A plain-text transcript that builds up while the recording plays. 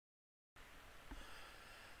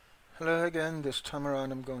Hello again. This time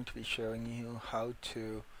around I'm going to be showing you how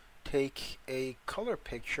to take a color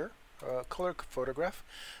picture, a color photograph,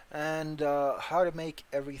 and how to make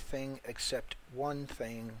everything except one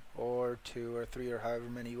thing or two or three or however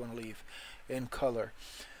many you want to leave in color.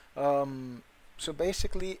 Um, so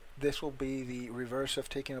basically this will be the reverse of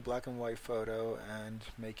taking a black and white photo and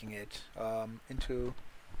making it into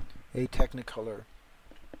a Technicolor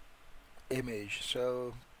image.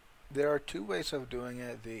 So there are two ways of doing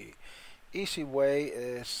it. The easy way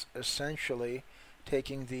is essentially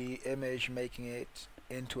taking the image, making it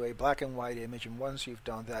into a black and white image, and once you've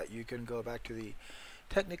done that you can go back to the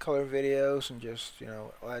Technicolor videos and just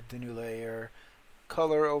add the new layer,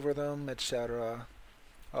 color over them, etc.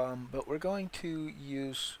 But we're going to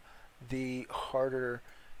use the harder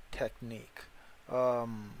technique.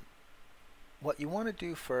 What you want to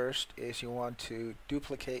do first is you want to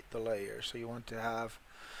duplicate the layer. So you want to have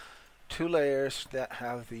two layers that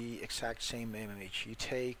have the exact same image. You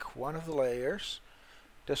take one of the layers,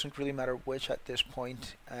 doesn't really matter which at this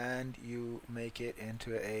point, and you make it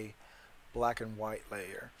into a black and white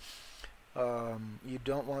layer. You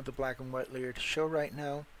don't want the black and white layer to show right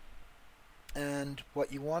now, and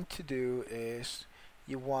what you want to do is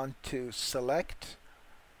you want to select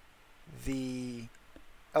the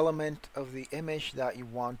element of the image that you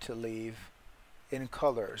want to leave in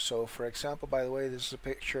color. So for example, by the way, this is a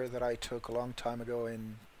picture that I took a long time ago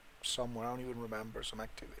in somewhere, I don't even remember, some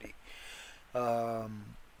activity. So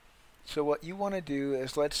what you want to do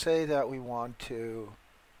is, let's say that we want to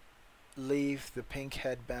leave the pink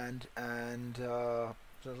headband, and so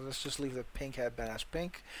let's just leave the pink headband as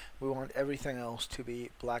pink. We want everything else to be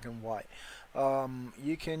black and white.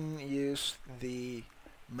 You can use the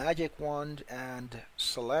magic wand and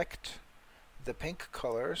select the pink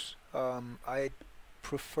colors. I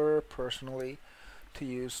prefer personally to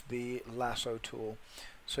use the Lasso Tool.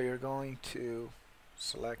 So you're going to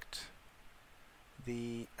select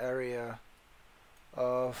the area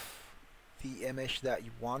of the image that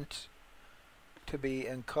you want to be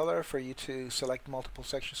in color. For you to select multiple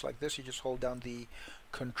sections like this, you just hold down the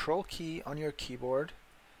Control key on your keyboard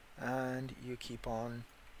and you keep on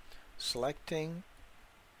selecting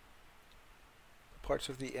parts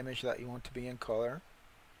of the image that you want to be in color.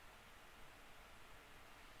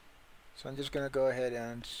 So I'm just going to go ahead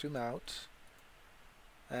and zoom out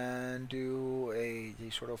and do a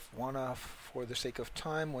sort of one-off for the sake of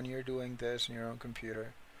time. When you're doing this in your own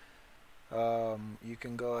computer, you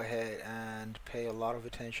can go ahead and pay a lot of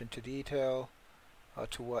attention to detail,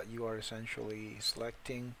 to what you are essentially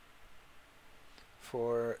selecting.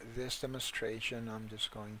 For this demonstration, I'm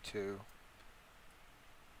just going to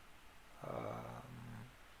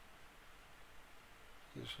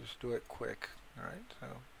just do it quick. Alright, so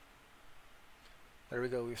there we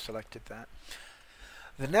go, we've selected that.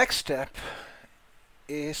 The next step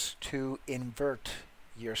is to invert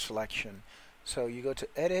your selection. So you go to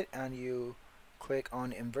Edit and you click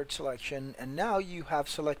on Invert Selection, and now you have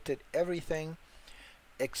selected everything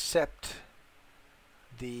except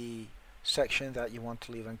the section that you want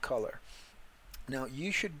to leave in color. Now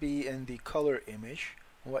you should be in the color image.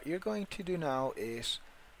 What you're going to do now is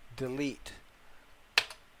delete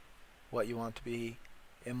what you want to be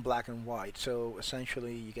in black and white. So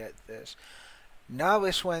essentially you get this. Now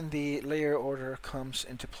is when the layer order comes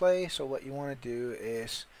into play. So what you want to do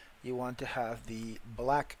is you want to have the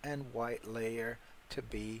black and white layer to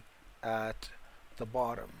be at the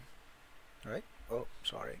bottom. Right? Oh,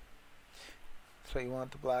 sorry. So you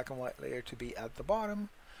want the black and white layer to be at the bottom,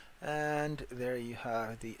 and there you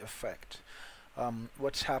have the effect.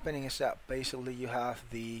 What's happening is that basically you have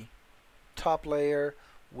the top layer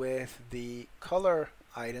with the color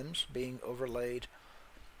items being overlaid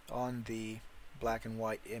on the black and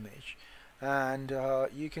white image, and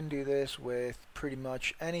you can do this with pretty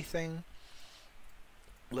much anything.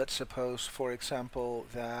 Let's suppose, for example,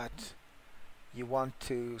 that you want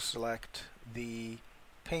to select the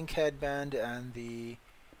pink headband and the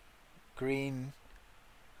green,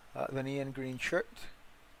 the neon green shirt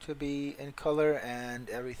to be in color and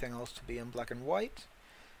everything else to be in black and white.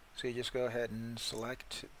 So you just go ahead and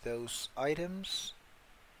select those items.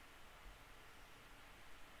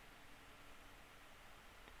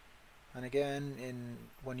 And again,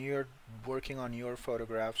 when you're working on your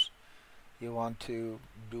photographs, you want to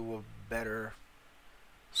do a better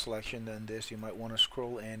selection than this. You might want to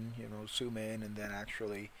scroll in, zoom in, and then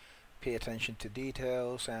actually pay attention to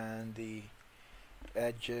details and the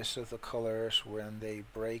edges of the colors when they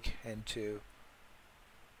break into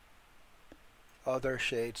other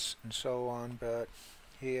shades and so on. But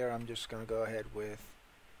here I'm just going to go ahead with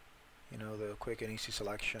the quick and easy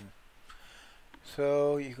selection.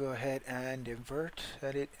 So you go ahead and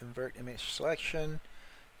edit, invert image selection.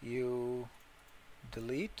 You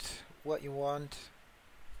delete what you want.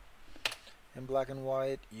 In black and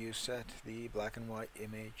white, you set the black and white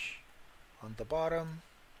image on the bottom,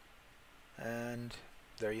 and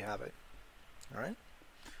there you have it. Alright,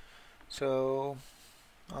 so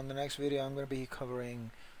on the next video I'm going to be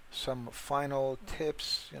covering some final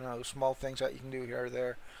tips, small things that you can do here or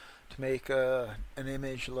there to make an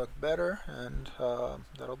image look better, and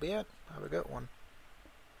that'll be it. Have a good one.